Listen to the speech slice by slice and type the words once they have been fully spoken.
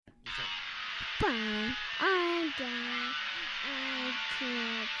Papa, I'm down. I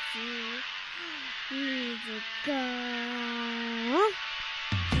can't see. Need to go.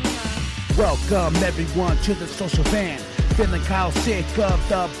 Welcome everyone to the social van. Feeling Kyle sick of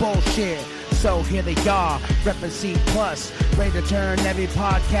the bullshit. So here they are, reppin' C+, ready to turn every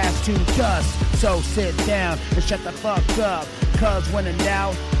podcast to dust. So sit down and shut the fuck up, cause when in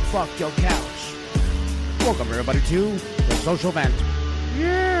doubt, fuck your couch. Welcome everybody to the social vent.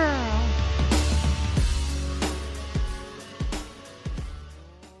 Yeah.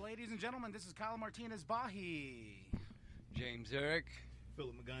 Ladies and gentlemen, this is Kyle Martinez Bahi. James Eric.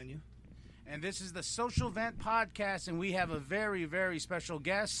 Philip Magana. And this is the Social Vent Podcast, and we have a very, very special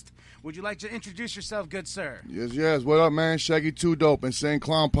guest. Would you like to introduce yourself, good sir? Yes. What up, man? Shaggy 2 Dope and St.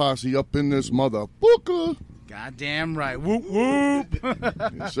 Clown Posse up in this mother booker. Goddamn right. Whoop, whoop.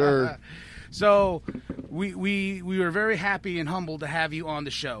 Yes, sir. So we were very happy and humbled to have you on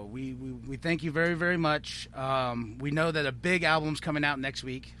the show. We thank you very, very much. We know that a big album's coming out next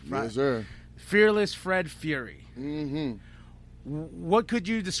week. Yes, sir. Fearless Fred Fury. Mm-hmm. What could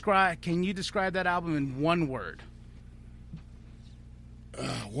you describe? Can you describe that album in one word?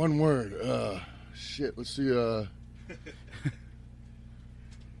 One word. Shit. Let's see.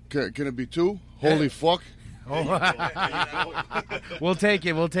 Can it be two? Holy fuck. We'll take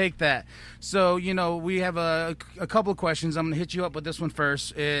it. We'll take that. So, we have a couple of questions. I'm going to hit you up with this one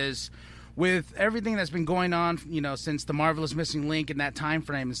first. Is with everything that's been going on, since the Marvelous Missing Link and that time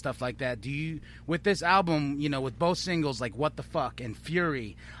frame and stuff like that, with this album, with both singles, like What the Fuck and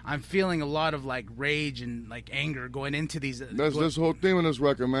Fury, I'm feeling a lot of like rage and like anger going into these. That's this whole theme of this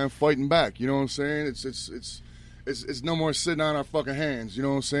record, man. Fighting back. You know what I'm saying? It's no more sitting on our fucking hands. You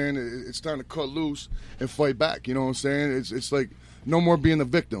know what I'm saying? It's time to cut loose and fight back. You know what I'm saying? It's like no more being the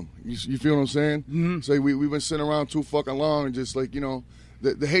victim. You feel what I'm saying? Mm-hmm. It's like we've been sitting around too fucking long and just like,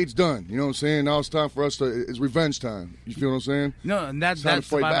 the hate's done. You know what I'm saying? Now it's time for us it's revenge time. You feel what I'm saying? No, and that's time to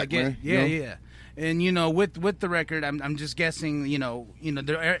fight the vibe back, I get. man. Yeah. And with the record, I'm just guessing.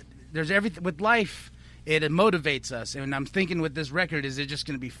 There's everything with life. It motivates us, and I'm thinking with this record, is it just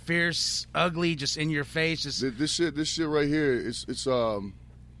going to be fierce, ugly, just in your face? Just this shit right here. It's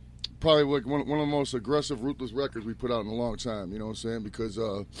probably like one of the most aggressive, ruthless records we put out in a long time. You know what I'm saying? Because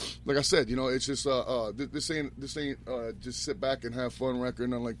like I said, it's just this ain't just sit back and have fun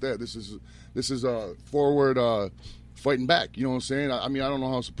record, nothing like that. This is forward fighting back. You know what I'm saying? I mean, I don't know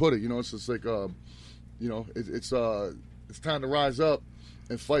how else to put it. It's just like it's time to rise up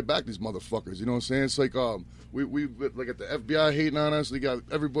and fight back these motherfuckers. You know what I'm saying? It's like we like at the FBI hating on us. We got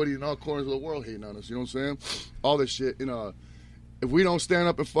everybody in all corners of the world hating on us. You know what I'm saying? All this shit. If we don't stand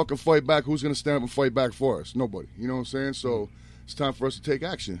up and fucking fight back, who's gonna stand up and fight back for us? Nobody. You know what I'm saying? So it's time for us to take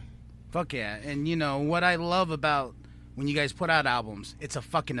action. Fuck yeah! And what I love about when you guys put out albums, it's a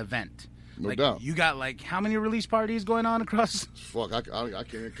fucking event. No doubt. You got like how many release parties going on across? Fuck, I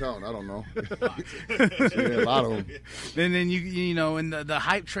can't even count. I don't know. Yeah, a lot of them. And then and the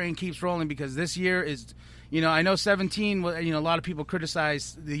hype train keeps rolling because this year is, I know 17. A lot of people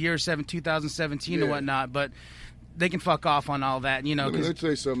criticize the year 2017 and whatnot, but they can fuck off on all that. Let me tell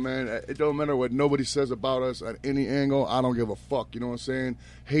you something, man. It don't matter what nobody says about us at any angle. I don't give a fuck. You know what I'm saying?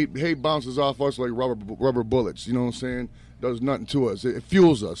 Hate bounces off us like rubber bullets. You know what I'm saying? Does nothing to us. It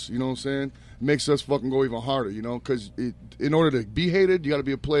fuels us. You know what I'm saying? Makes us fucking go even harder. Because in order to be hated, you got to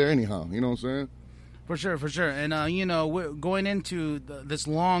be a player anyhow. You know what I'm saying? For sure. And we're going into this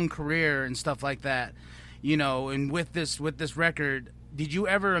long career and stuff like that. And with this record, did you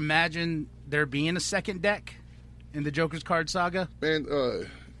ever imagine there being a second deck in the Joker's Card saga? Man,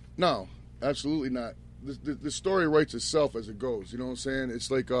 no, absolutely not. The story writes itself as it goes. You know what I'm saying?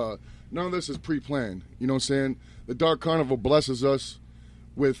 It's like none of this is pre-planned. You know what I'm saying? The Dark Carnival blesses us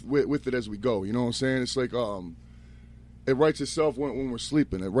with it as we go. You know what I'm saying? It's like it writes itself when we're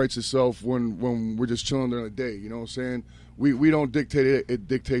sleeping. It writes itself when we're just chilling during the day. You know what I'm saying? We don't dictate it. It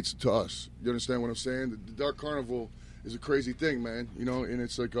dictates to us. You understand what I'm saying? The Dark Carnival is a crazy thing, man. And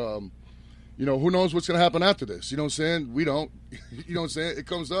it's like who knows what's going to happen after this? You know what I'm saying? We don't. You know what I'm saying? It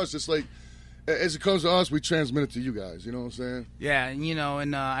comes to us just like, as it comes to us, we transmit it to you guys. You know what I'm saying? Yeah,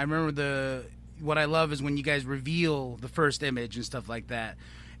 and I remember what I love is when you guys reveal the first image and stuff like that.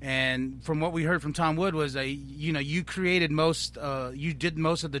 And from what we heard from Tom Wood was, you created you did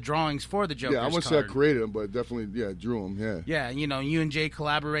most of the drawings for the Joker's Yeah, I wouldn't say I created them, but definitely, drew them, yeah. Yeah, you and Jay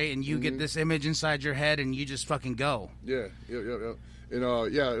collaborate, and you get this image inside your head, and you just fucking go. Yeah. And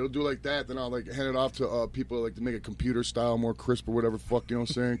it'll do like that. Then I'll like hand it off to people like to make it computer style, more crisp or whatever. Fuck, you know what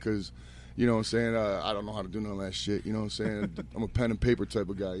I'm saying? Because You know what I'm saying? I don't know how to do none of that shit. You know what I'm saying? I'm a pen and paper type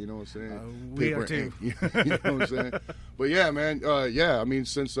of guy. You know what I'm saying? We Paper are too. and ink. You know what I'm saying? But yeah, man. I mean,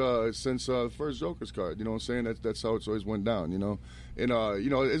 since the first Joker's card, you know what I'm saying? That's how it's always went down. You know, and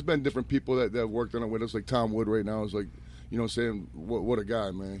you know, it's been different people that have worked on it with us. Like Tom Wood right now is like, you know what I'm saying? What a guy,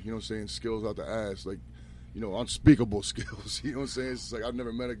 man. You know what I'm saying? Skills out the ass, like, you know, unspeakable skills. You know what I'm saying? It's like I've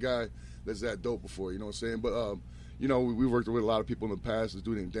never met a guy that's that dope before. You know what I'm saying? But you know, we worked with a lot of people in the past. This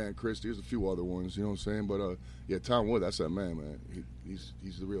dude named Dan Christie. There's a few other ones, you know what I'm saying? But, yeah, Tom Wood, that's that man. He's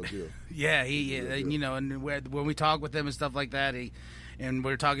the real deal. Yeah, you know, and when we talk with him and stuff like that, and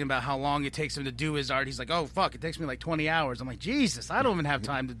we're talking about how long it takes him to do his art, he's like, oh, fuck, it takes me like 20 hours. I'm like, Jesus, I don't even have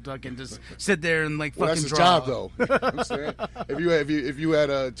time to fucking just sit there and, like, fucking that's his draw. job, though. You know what I'm saying? If you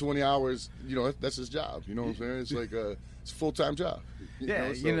had 20 hours, you know, that's his job. You know what I'm saying? It's like it's a full-time job.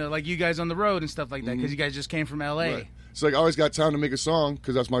 You know, like you guys on the road and stuff like that, because you guys just came from L.A. Right. It's like I always got time to make a song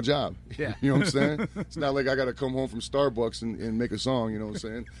because that's my job. Yeah. You know what I'm saying? It's not like I got to come home from Starbucks and make a song, you know what I'm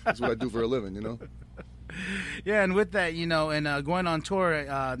saying? That's what I do for a living, you know? Yeah, and with that, you know, and going on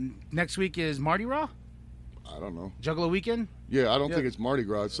tour, next week is Mardi Gras? I don't know. Juggalo Weekend? Yeah, I don't think it's Mardi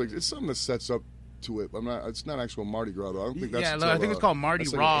Gras. It's like it's something that sets up to it. It's not actual Mardi Gras, though. I don't think that's I think it's called Mardi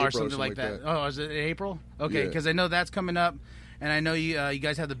Gras or something like that. Oh, is it April? Okay, Yeah. because I know that's coming up, and I know you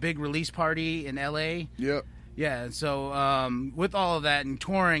guys have the big release party in L.A. Yeah. Yeah, so with all of that and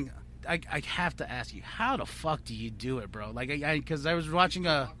touring, I have to ask you, how the fuck do you do it, bro? Like, because I was watching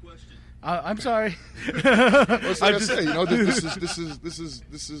I'm sorry. Well, it's like I say, you know, this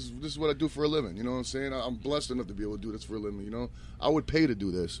is what I do for a living. You know what I'm saying? I'm blessed enough to be able to do this for a living. You know, I would pay to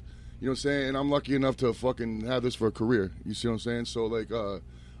do this. You know what I'm saying? And I'm lucky enough to fucking have this for a career. You see what I'm saying? So like, I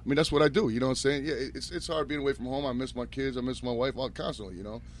mean, that's what I do. You know what I'm saying? Yeah, it's hard being away from home. I miss my kids. I miss my wife all constantly. You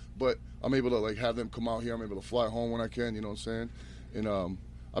know, but I'm able to like have them come out here. I'm able to fly home when I can. You know what I'm saying? And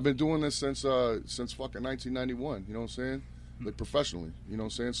I've been doing this since fucking 1991. You know what I'm saying? Like professionally. You know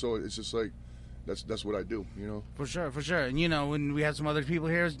what I'm saying? So it's just like that's what I do. You know? For sure. And you know, when we have some other people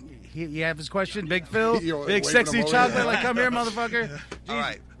here, you have his question, Big Phil, You're Big waving Sexy him over Chocolate, there. like come here, motherfucker. All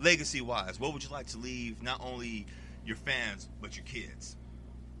right, legacy-wise, what would you like to leave not only your fans, but your kids?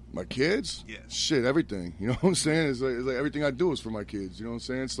 My kids? Yes. Shit, everything. You know what I'm saying? It's like everything I do is for my kids. You know what I'm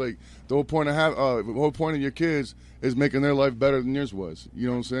saying? It's like the whole point of your kids is making their life better than yours was. You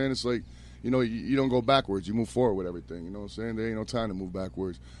know what I'm saying? It's like, you know, you don't go backwards. You move forward with everything. You know what I'm saying? There ain't no time to move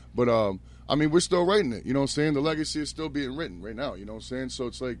backwards. But, I mean, we're still writing it. You know what I'm saying? The legacy is still being written right now. You know what I'm saying? So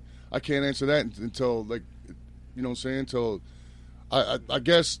it's like I can't answer that until, like, you know what I'm saying? Until I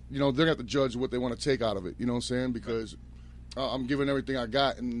guess, you know, they're going to have to judge what they want to take out of it. You know what I'm saying? Because I'm giving everything I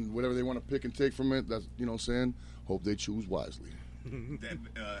got, and whatever they want to pick and take from it, that's, you know what I'm saying? Hope they choose wisely. That,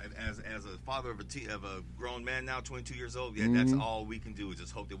 as a father of a grown man now, 22 years old, that's all we can do is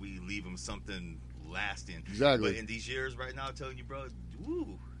just hope that we leave him something lasting. Exactly. But in these years right now, I'm telling you, bro,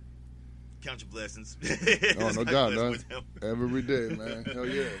 woo, count your blessings. Oh, no doubt, man. Every day, man. Hell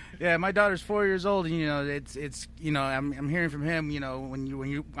yeah. Yeah, my daughter's 4 years old, and you know, it's you know, I'm hearing from him. You know, when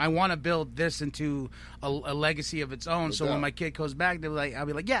you, I want to build this into a legacy of its own. No so doubt. when my kid goes back, I'll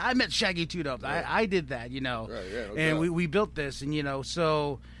be like, yeah, I met Shaggy 2 Dope. Right. I did that, you know. Right, yeah, no and doubt. we built this, and you know,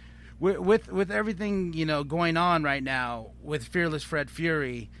 so with everything, you know, going on right now with Fearless Fred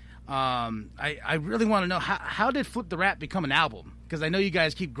Fury, I really want to know how did Flip the Rap become an album? Because I know you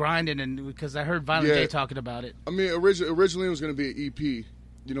guys keep grinding, and because I heard Violent J talking about it. I mean, originally it was going to be an EP, you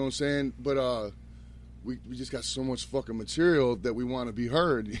know what I'm saying? But we just got so much fucking material that we want to be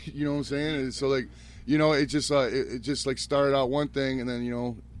heard, you know what I'm saying? And so, like, you know, it just like started out one thing, and then, you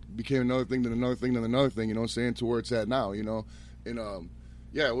know, became another thing, then another thing, then another thing, you know what I'm saying, to where it's at now, you know? And,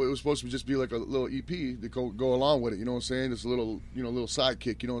 yeah, it was supposed to just be like a little EP to go along with it, you know what I'm saying? Just a little, you know, little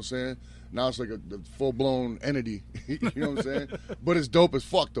sidekick, you know what I'm saying? Now it's like a full-blown entity, you know what I'm saying? But it's dope as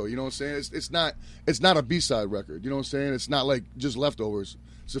fuck, though, you know what I'm saying? It's not a B-side record, you know what I'm saying? It's not like just leftovers.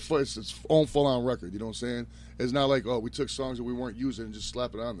 It's its own full-on record, you know what I'm saying? It's not like, oh, we took songs that we weren't using and just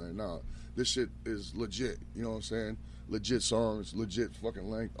slap it on there. No, this shit is legit, you know what I'm saying? Legit songs, legit fucking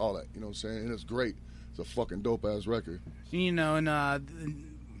length, all that, you know what I'm saying? And it's great. It's a fucking dope-ass record. You know, and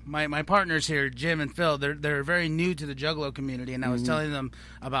my partners here, Jim and Phil, they're very new to the Juggalo community, and I was telling them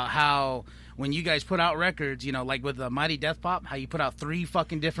about how when you guys put out records, you know, like with the Mighty Death Pop, how you put out 3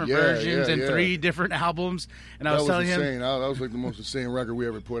 fucking different versions and 3 different albums. And I was telling insane. him That was like the most insane record we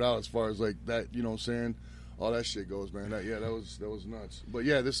ever put out, as far as like that, you know what I'm saying? All that shit goes, man. That was nuts. But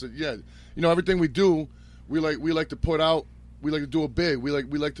yeah, you know, everything we do, we like to put out. We like to do it big. We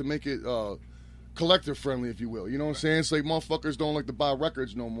like to make it. collector friendly, if you will. You know what I'm saying? It's like motherfuckers don't like to buy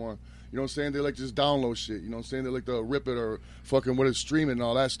records no more. You know what I'm saying? They like to just download shit. You know what I'm saying? They like to rip it or fucking what it's streaming and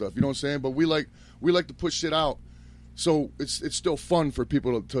all that stuff. You know what I'm saying? But we like to put shit out, so it's still fun for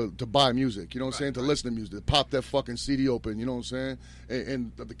people to buy music. You know what I'm saying? To listen to music, to pop that fucking CD open. You know what I'm saying?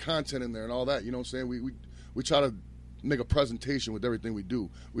 And the content in there and all that. You know what I'm saying? We try to make a presentation with everything we do.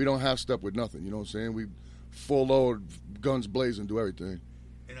 We don't half step with nothing. You know what I'm saying? We full load, guns blazing, do everything.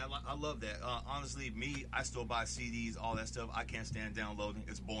 And I love that. Honestly, I still buy CDs, all that stuff. I can't stand downloading.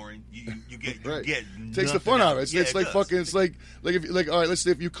 It's boring. You get Right. get Takes the fun out of it. Yeah, It's like does. fucking. It's like all right. Let's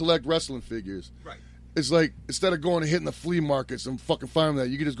say if you collect wrestling figures. Right. It's like instead of going and hitting the flea markets and fucking finding that,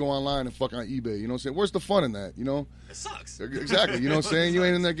 you can just go online and fuck on eBay. You know what I'm saying? Where's the fun in that? You know? It sucks. Exactly. You know what I'm saying? You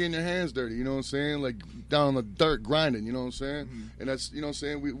ain't in there getting your hands dirty. You know what I'm saying? Like down on the dirt grinding. You know what I'm saying? Mm-hmm. And that's, you know what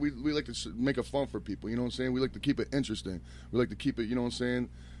I'm saying? We like to make it fun for people. You know what I'm saying? We like to keep it interesting. We like to keep it, you know what I'm saying?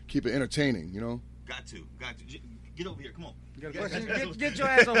 Keep it entertaining. You know? Got to. Get over here. Come on. You got a question? Get your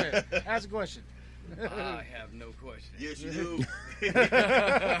ass over here. Ask a question. I have no question. Yes, you do.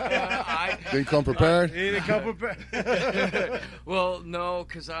 Didn't come prepared? He didn't come prepared. Well, no,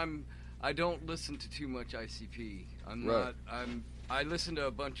 because I don't listen to too much ICP. Right. I listen to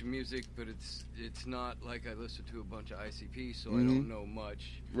a bunch of music, but it's not like I listen to a bunch of ICP, so I Mhm. don't know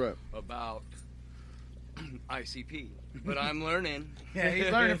much Right. about ICP. But I'm learning. Yeah,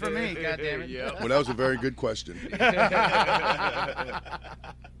 he's learning from me, goddammit. Yeah. Well, that was a very good question.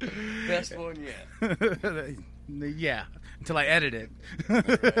 Best one yet. Yeah, until I edit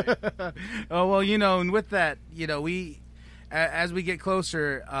it. Oh, well, you know, and with that, you know, as we get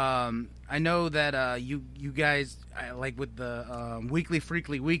closer, I know that you guys, like with the Weekly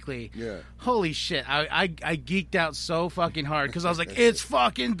Freakly Weekly, Yeah. holy shit, I geeked out so fucking hard because I was like, it's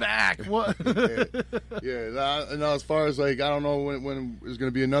fucking back. What? Yeah. No, as far as like, I don't know when there's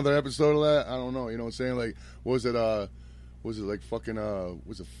gonna be another episode of that. I don't know. You know what I'm saying? Like, was it like fucking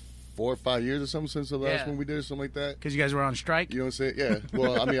was it 4 or 5 years or something since the last Yeah. one we did or something like that? Because you guys were on strike. You know what I'm saying? Yeah.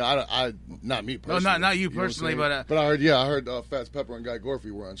 Well, I mean, I not me No, personally. not you know what I'm personally, saying? but I heard Fats Pepper and Guy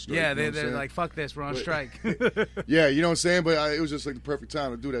Gorfie were on strike. yeah, you know what I'm they're saying? like, fuck this, we're on But- strike. Yeah, you know what I'm saying? But it was just like the perfect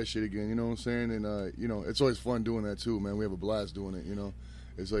time to do that shit again. You know what I'm saying? And you know, it's always fun doing that too, man. We have a blast doing it. You know,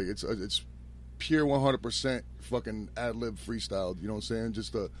 it's like it's pure 100% fucking ad lib freestyled. You know what I'm saying?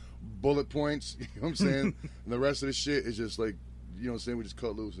 Just the bullet points. You know what I'm saying? And the rest of the shit is just like, you know what I'm saying? We just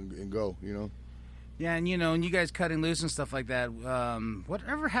cut loose and go. You know? Yeah, and you know, and you guys cutting loose and stuff like that.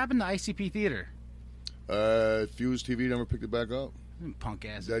 Whatever happened to ICP Theater? Fuse TV never picked it back up. Punk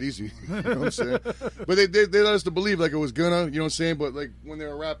ass. That easy. You know what I'm saying? But they led us to believe like it was gonna, you know what I'm saying? But like when they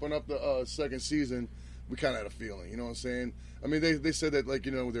were wrapping up the second season, we kind of had a feeling, you know what I'm saying? I mean, they said that like,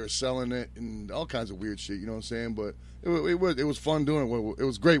 you know, they were selling it and all kinds of weird shit, you know what I'm saying? But it was fun doing it. It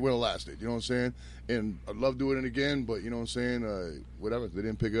was great when it lasted, you know what I'm saying? And I'd love doing it again, but you know what I'm saying? Whatever, they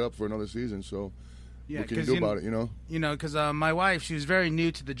didn't pick it up for another season, so what can you do about it, you know? You know, because my wife, she was very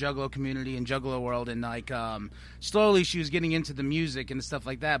new to the Juggalo community and Juggalo world, and like slowly she was getting into the music and stuff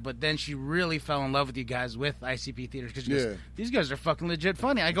like that. But then she really fell in love with you guys with ICP Theater because she goes, these guys are fucking legit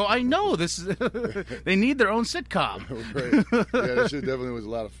funny. I go, I know this is. They need their own sitcom. Right. Yeah, that shit definitely was a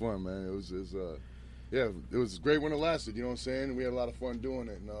lot of fun, man. It was great when it lasted. You know what I'm saying? We had a lot of fun doing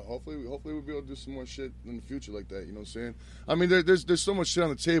it, and hopefully we'll be able to do some more shit in the future like that. You know what I'm saying? I mean, there's so much shit on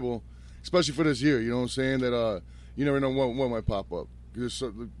the table, especially for this year. You know what I'm saying? That you never know what might pop up.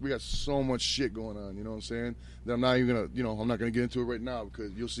 We got so much shit going on. You know what I'm saying? That I'm not even gonna, you know, I'm not gonna get into it right now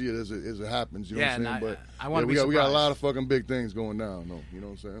because you'll see it as it happens. You know what I'm saying? But I want to be we got a surprised. lot of fucking big things going down. No, you know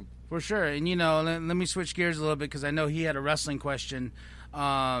what I'm saying? For sure. And, you know, let me switch gears a little bit because I know he had a wrestling question.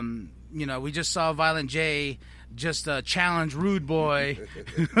 You know, we just saw Violent J just challenge Rude Boy.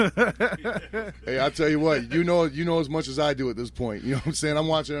 Hey, I'll tell you what, you know as much as I do at this point. You know what I'm saying? I'm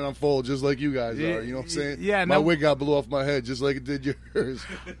watching it unfold just like you guys are. You know what I'm saying? Yeah, my no- wig got blew off my head just like it did yours.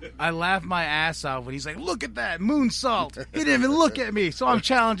 I laughed my ass off when he's like, look at that, moonsault. He didn't even look at me. So I'm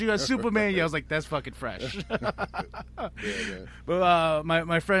challenging a Superman. I was like, that's fucking fresh. Yeah. But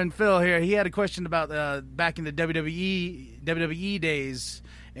my friend Phil here, he had a question about back in the WWE days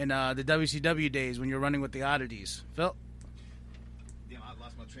and the WCW days when you're running with the oddities. Phil? Damn, I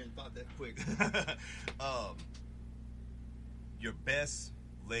lost my train of thought that quick. Your best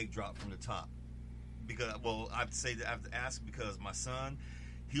leg drop from the top. Because, well, I have to ask because my son,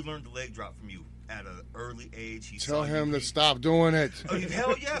 he learned the leg drop from you. at an early age. He Tell saw him you, to stop doing it. Oh,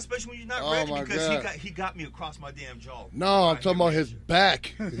 hell yeah, especially when you're not Oh, ready, my because God. he got me across my damn jaw. No, I'm talking about his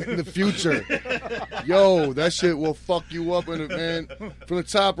back in the future. Yo, that shit will fuck you up in it, man. From the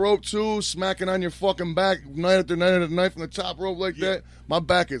top rope too, smacking on your fucking back night after night after night from the top rope like that. My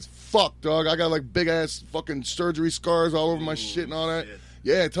back is fucked, dog. I got like big ass fucking surgery scars all over my shit and all that. Shit.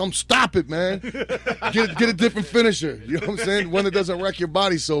 Yeah, tell him stop it, man. Get a different finisher. You know what I'm saying? One that doesn't wreck your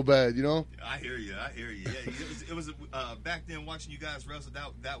body so bad, you know? I hear you. Yeah, it was back then watching you guys wrestle.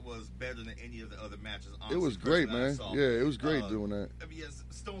 That was better than any of the other matches. Honestly, It was great, personally, I man. saw. Yeah, it was great doing that. I mean, yes,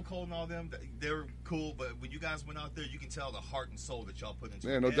 Stone Cold and all them, they're cool. But when you guys went out there, you can tell the heart and soul that y'all put into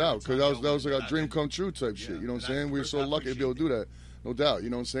it. Yeah, no Every doubt. Because time that was y'all like went, a dream come true type shit. You know what I'm saying? We were so lucky to be able to do that. No doubt.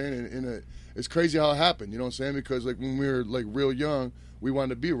 You know what I'm saying? And it's crazy how it happened. You know what I'm saying? Because like when we were like real young, we wanted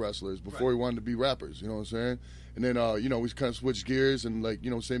to be wrestlers before we wanted to be rappers. You know what I'm saying? And then you know, we kind of switched gears and like, you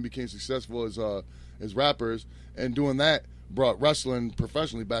know what I'm saying, became successful as rappers, and doing that brought wrestling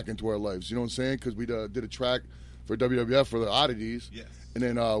professionally back into our lives. You know what I'm saying? Because we did a track for WWF for the Oddities. Yes. And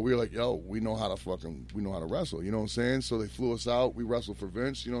then we were like, yo, we know how to wrestle. You know what I'm saying? So they flew us out. We wrestled for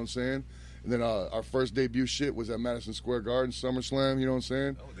Vince. You know what I'm saying? And then our first debut shit was at Madison Square Garden, SummerSlam. You know what I'm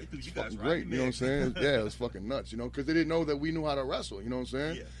saying? Oh, they threw you Fucking guys great. right, You know what I'm saying? Yeah, it was fucking nuts. You know, because they didn't know that we knew how to wrestle. You know what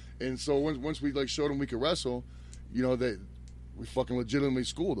I'm saying? Yeah. And so once we like showed them we could wrestle, you know, we fucking legitimately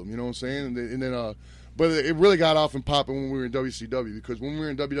schooled them. You know what I'm saying? And then but it really got off and popping when we were in WCW, because when we were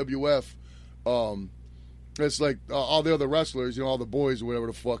in WWF, it's like all the other wrestlers, you know, all the boys or whatever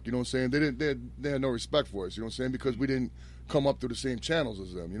the fuck, you know what I'm saying? They had no respect for us, you know what I'm saying? Because we didn't come up through the same channels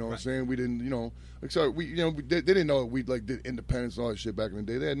as them, you know what I'm saying? We didn't, you know, like, so they didn't know we like did independence and all that shit back in the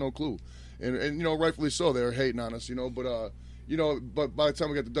day. They had no clue, and you know, rightfully so. They were hating on us, you know. But but by the time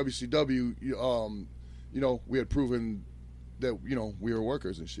we got to WCW, you know, we had proven that, you know, we were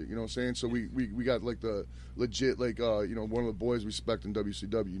workers and shit, you know what I'm saying? So we got like the legit, like you know, one of the boys respect in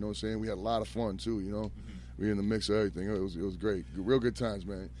WCW, you know what I'm saying? We had a lot of fun too, you know. We were in the mix of everything. It was great, real good times,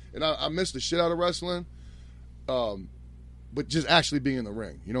 man. And I missed the shit out of wrestling, but just actually being in the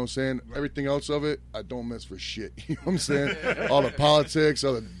ring, you know what I'm saying? Right. Everything else of it, I don't miss for shit. You know what I'm saying? All the politics,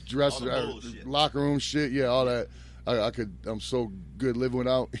 all the dress, locker room shit, yeah, all that. I'm so good living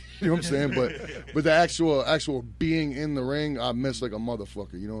without. You know what I'm saying? But the actual being in the ring, I miss like a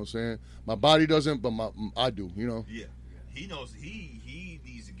motherfucker. You know what I'm saying? My body doesn't, but I do. You know? Yeah. He knows. He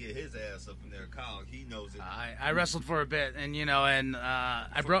needs to get his ass up in there, Kyle. He knows it. I wrestled for a bit, and you know, and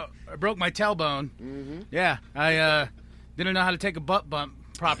I broke my tailbone. Mm-hmm. Yeah, I didn't know how to take a butt bump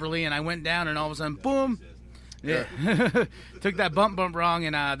properly, and I went down, and all of a sudden, boom. Yeah, took that bump wrong,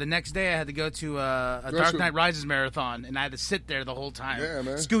 and the next day I had to go to a Dark Knight Rises marathon, and I had to sit there the whole time,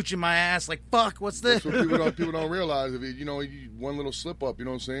 scooching my ass like, fuck, what's this? That's what people don't realize. If you know, one little slip up, you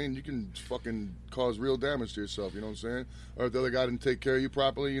know what I'm saying, you can fucking cause real damage to yourself, you know what I'm saying? Or if the other guy didn't take care of you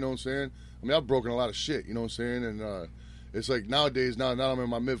properly, you know what I'm saying? I mean, I've broken a lot of shit, you know what I'm saying? And it's like nowadays, now I'm in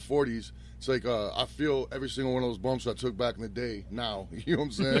my mid-40s, it's like I feel every single one of those bumps I took back in the day now. You know what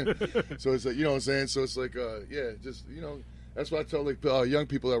I'm saying? So it's like, you know what I'm saying? So it's like, yeah, just, you know, that's why I tell like young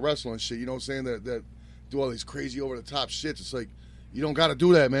people that wrestle and shit, you know what I'm saying, that do all these crazy over-the-top shits. It's like, you don't got to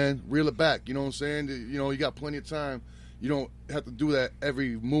do that, man. Reel it back. You know what I'm saying? You know, you got plenty of time. You don't have to do that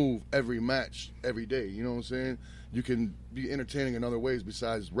every move, every match, every day. You know what I'm saying? You can be entertaining in other ways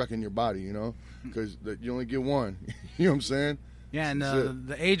besides wrecking your body, you know, because you only get one. You know what I'm saying? Yeah, and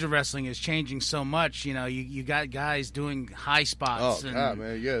the age of wrestling is changing so much. You know, you got guys doing high spots. Oh, God,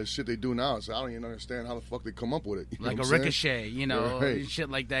 man. Yeah, the shit they do now. So I don't even understand how the fuck they come up with it. You like know a Ricochet, you know, right. Shit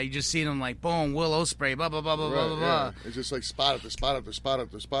like that. You just see them like, boom, Will Ospreay, blah, blah, blah, blah, blah, blah, blah. It's just like spot after spot after spot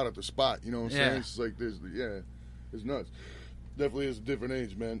after spot after spot. You know what I'm saying? It's like, it's nuts. Definitely is a different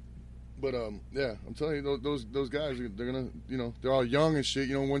age, man. But, yeah, I'm telling you, those guys, they're going to, you know, they're all young and shit.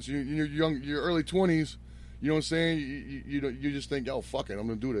 You know, once you're young, your early 20s, you know what I'm saying? You just think, yo, fuck it, I'm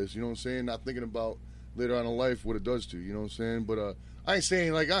gonna do this. You know what I'm saying? Not thinking about later on in life what it does to you. You know what I'm saying? But I ain't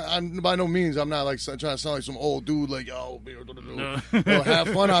saying like I'm by no means I'm not like trying to sound like some old dude like yo, have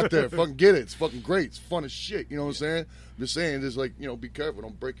fun out there, fucking get it. It's fucking great. It's fun as shit. You know what I'm saying? I'm just saying, just like, you know, be careful,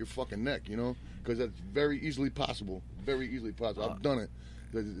 don't break your fucking neck. You know, because that's very easily possible. Very easily possible. I've done it.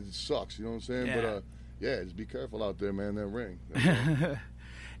 It sucks. You know what I'm saying? Yeah. But yeah, just be careful out there, man. That ring.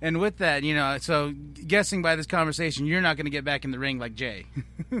 And with that, you know, so guessing by this conversation, you're not going to get back in the ring like Jay.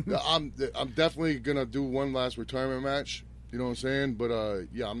 I'm definitely gonna do one last retirement match. You know what I'm saying? But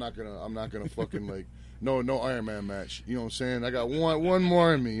yeah, I'm not gonna fucking like no Iron Man match. You know what I'm saying? I got one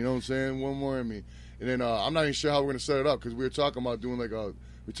more in me. You know what I'm saying? One more in me. And then I'm not even sure how we're gonna set it up because we were talking about doing like a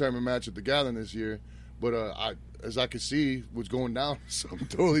retirement match at the Gathering this year. But as I could see, what's going down something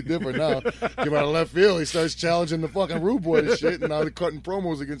totally different now. Came out of left field, he starts challenging the fucking Rude Boy and shit, and now they're cutting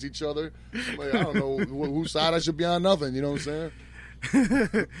promos against each other. I'm like, I don't know whose side I should be on. Nothing, you know what I'm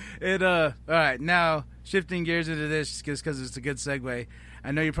saying? All right, now shifting gears into this just because it's a good segue.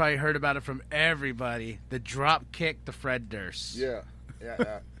 I know you probably heard about it from everybody. The drop kick to Fred Durst. Yeah.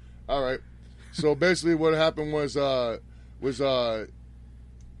 All right. So basically, what happened was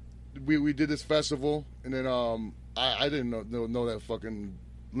we did this festival, and then I didn't know that fucking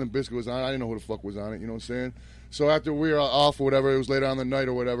Limp Bizkit was on it. I didn't know who the fuck was on it. You know what I'm saying? So after we were off or whatever, it was later on in the night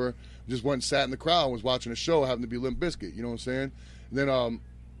or whatever. Just went and sat in the crowd and was watching a show. It happened to be Limp Bizkit. You know what I'm saying? And then all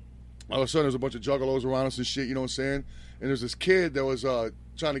of a sudden, there's a bunch of juggalos around us and shit. You know what I'm saying? And there's this kid that was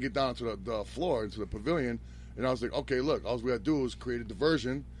trying to get down to the floor, into the pavilion. And I was like, okay, look, all we got to do is create a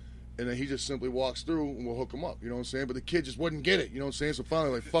diversion. And then he just simply walks through and we'll hook him up. You know what I'm saying? But the kid just wouldn't get it. You know what I'm saying? So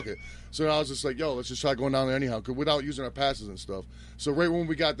finally, like, fuck it. So I was just like, yo, let's just try going down there anyhow, without using our passes and stuff. So right when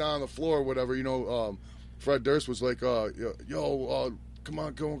we got down on the floor or whatever, you know, Fred Durst was like, yo, come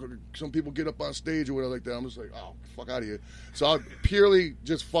on, some people get up on stage or whatever like that. I'm just like, oh, fuck out of here. So I purely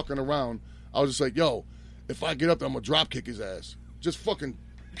just fucking around. I was just like, yo, if I get up there, I'm going to drop kick his ass. Just fucking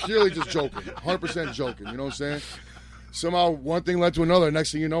purely just joking. 100% joking. You know what I'm saying? Somehow one thing led to another.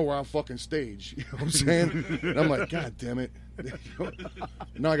 Next thing you know, we're on fucking stage. You know what I'm saying? And I'm like, God damn it.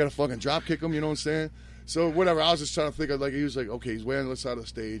 Now I got to fucking drop kick him. You know what I'm saying? So whatever. I was just trying to think of, like, he was like, okay, he's way on the other side of the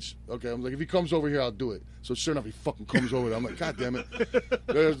stage. Okay, I'm like, if he comes over here, I'll do it. So sure enough, he fucking comes over there. I'm like, God damn it.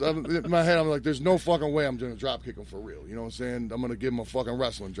 In my head, I'm like, there's no fucking way I'm going to drop kick him for real. You know what I'm saying? I'm going to give him a fucking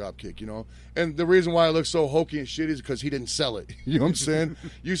wrestling drop kick, you know? And the reason why I look so hokey and shitty is because he didn't sell it. You know what I'm saying?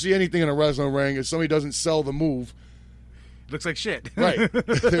 You see anything in a wrestling ring, if somebody doesn't sell the move, looks like shit. Right.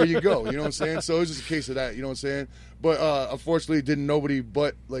 There you go. You know what I'm saying? So it was just a case of that. You know what I'm saying? But unfortunately, didn't nobody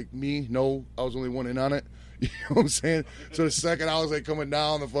but, like, me know I was the only one in on it. You know what I'm saying? So the second I was, like, coming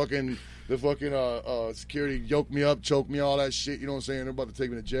down, the fucking security yoked me up, choked me, all that shit. You know what I'm saying? They're about to take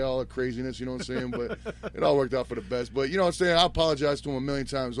me to jail, all that craziness. You know what I'm saying? But it all worked out for the best. But you know what I'm saying? I apologize to him a million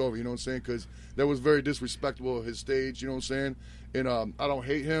times over. You know what I'm saying? Because that was very disrespectful of his stage. You know what I'm saying? And I don't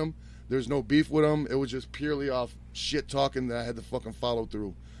hate him. There's no beef with him. It was just purely off shit talking that I had to fucking follow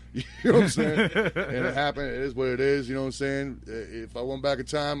through. You know what I'm saying? And it happened. It is what it is. You know what I'm saying? If I went back in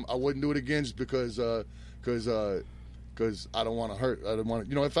time, I wouldn't do it again just because I don't want to hurt. I don't want to.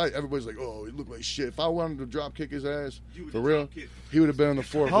 You know, everybody's like, oh, he looked like shit. If I wanted to drop kick his ass for real, he would have been on the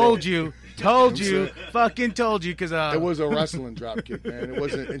floor. Told you, fucking told you, because it was a wrestling drop kick, man. It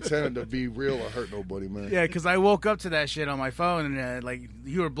wasn't intended to be real or hurt nobody, man. Yeah, because I woke up to that shit on my phone, and like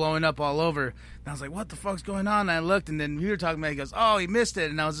you were blowing up all over, and I was like, what the fuck's going on? And I looked, and then you were talking about it. He goes, oh, he missed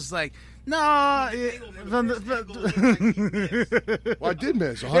it, and I was just like, no. Well, I did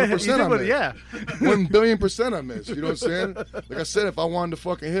miss. 100% I missed. Yeah. 1,000,000,000% I missed. You know what I'm saying? Like I said, if I wanted to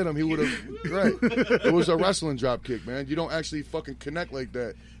fucking hit him, he would have. Right. It was a wrestling drop kick, man. You don't actually fucking connect like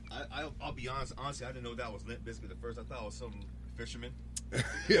that. I'll be honest. Honestly, I didn't know that was Limp Bizkit at first. I thought it was some fisherman.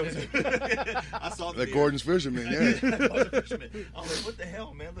 I saw that Gordon's fisherman. Yeah. I was a fisherman. I was like, what the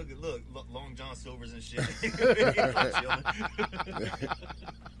hell, man? Look, Long John Silver's and shit.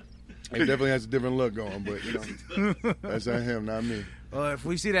 He definitely has a different look going, but you know, that's on him, not me. Well, if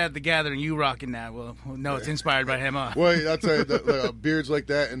we see that at the gathering, you rocking that, we'll know it's inspired by him, huh? Well, I'll tell you, the beards like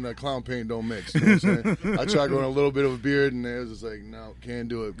that and the clown paint don't mix. You know what I'm saying? I tried growing a little bit of a beard, and it was just like, no, can't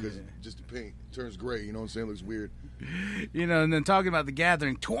do it because just the paint turns gray. You know what I'm saying? It looks weird. You know, and then talking about the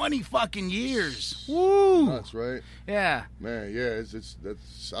gathering, 20 fucking years. Woo! That's right. Yeah. Man, yeah, that's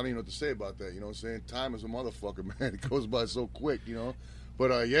I don't even know what to say about that. You know what I'm saying? Time is a motherfucker, man. It goes by so quick, you know?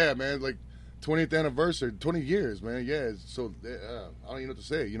 But, yeah, man, like, 20th anniversary, 20 years, man. Yeah, so I don't even know what to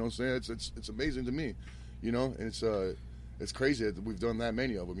say. You know what I'm saying? It's amazing to me, you know? And it's crazy that we've done that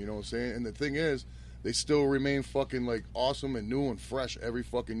many of them, you know what I'm saying? And the thing is, they still remain fucking, like, awesome and new and fresh every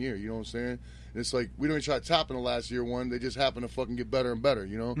fucking year, you know what I'm saying? And it's like, we don't even try topping the last year one. They just happen to fucking get better and better,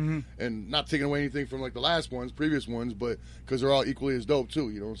 you know? Mm-hmm. And not taking away anything from, like, the last ones, previous ones, but because they're all equally as dope,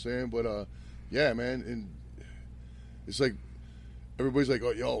 too, you know what I'm saying? But, yeah, man, and it's like, everybody's like,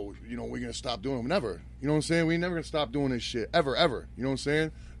 oh, yo, you know, we're going to stop doing them. Never. You know what I'm saying? We ain't never going to stop doing this shit. Ever. You know what I'm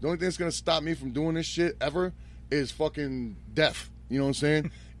saying? The only thing that's going to stop me from doing this shit ever is fucking death. You know what I'm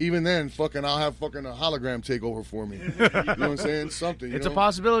saying? Even then, fucking, I'll have fucking a hologram take over for me. You know what I'm saying? Something, It's a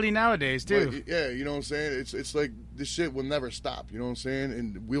possibility nowadays, too. But, yeah, you know what I'm saying? It's like this shit will never stop. You know what I'm saying?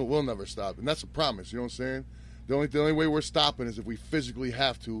 And we'll never stop. And that's a promise. You know what I'm saying? The only way we're stopping is if we physically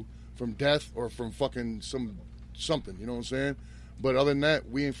have to, from death or from fucking something. You know what I'm saying? But other than that,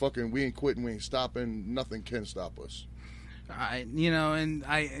 we ain't quitting, we ain't stopping. Nothing can stop us. And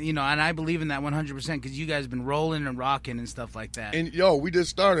I believe in that 100% because you guys have been rolling and rocking and stuff like that. And we just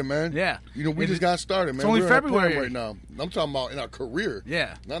started, man. Yeah. We just got started, man. It's only We're in our prime February right now. I'm talking about in our career.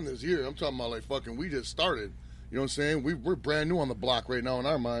 Yeah. Not in this year. I'm talking about like fucking. We just started. You know what I'm saying? We're brand new on the block right now in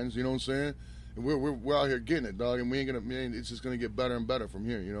our minds. You know what I'm saying? And we're out here getting it, dog. And it's just gonna get better and better from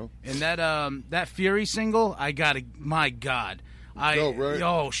here. You know. And that Fury single, my God, Dope, right?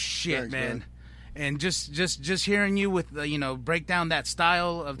 Oh shit, Thanks, man. And just hearing you with break down that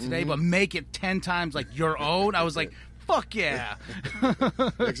style of today, but make it 10 times like your own. I was like, fuck yeah.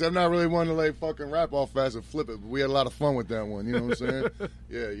 Because I'm not really one to like fucking rap all fast and flip it, but we had a lot of fun with that one. You know what I'm saying?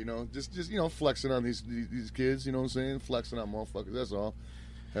 Yeah, just flexing on these kids. You know what I'm saying? Flexing on motherfuckers. That's all.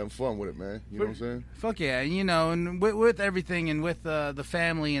 Having fun with it, man. You know what I'm saying? Fuck yeah. And with everything and with the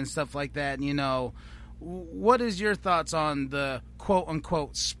family and stuff like that, what is your thoughts on the quote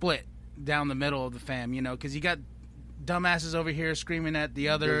unquote split down the middle of the fam? Because you got dumbasses over here screaming at the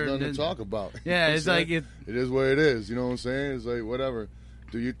other. There's nothing to talk about. Yeah, it's like it is what it is. You know what I'm saying? It's like whatever.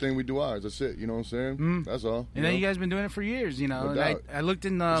 Do your thing, we do ours. That's it. You know what I'm saying? Mm-hmm. That's all. And then you guys been doing it for years. No and doubt. I looked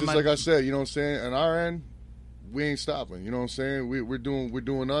in just like I said. You know what I'm saying? On our end, we ain't stopping. You know what I'm saying? We're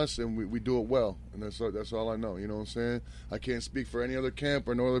doing us, and we do it well. And that's all I know. You know what I'm saying? I can't speak for any other camp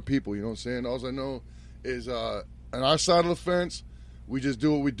or no other people. You know what I'm saying? All I know is on our side of the fence, we just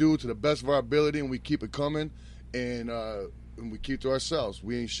do what we do to the best of our ability, and we keep it coming, and we keep to ourselves.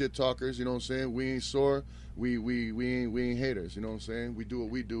 We ain't shit talkers, you know what I'm saying? We ain't sore. We ain't haters, you know what I'm saying? We do what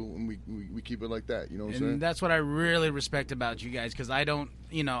we do, and we keep it like that, you know what I'm saying? And that's what I really respect about you guys, because I don't,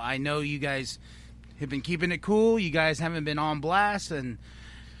 I know you guys have been keeping it cool. You guys haven't been on blast, and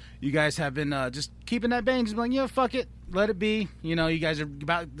you guys have been just keeping that bang, just like, fuck it. Let it be. You guys are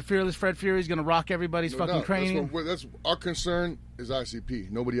about the fearless Fred Fury is going to rock everybody's fucking cranium. That's our concern is ICP,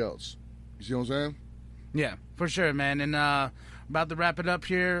 nobody else. You see what I'm saying? Yeah, for sure, man. And about to wrap it up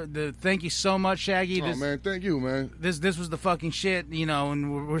here. Thank you so much, Shaggy. Man, thank you, man. This was the fucking shit,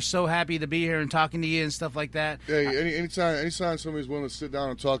 and we're so happy to be here and talking to you and stuff like that. Hey, anytime somebody's willing to sit down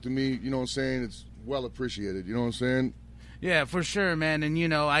and talk to me, you know what I'm saying? It's well appreciated. You know what I'm saying? Yeah, for sure, man.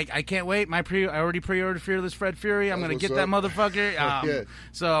 And, I can't wait. I already pre-ordered Fearless Fred Fury. I'm going to get that motherfucker. Yeah.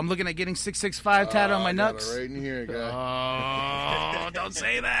 So I'm looking at getting 665 tattooed on my nuts. Got it right in here, guy. Oh, don't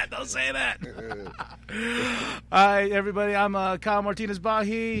say that. Don't say that. All right, everybody. I'm Kyle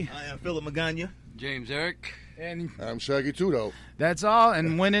Martinez-Bahi. I am Philip Magana. James Eric. And I'm Shaggy too, though. That's all.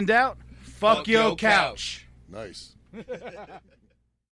 And when in doubt, fuck your couch. Nice.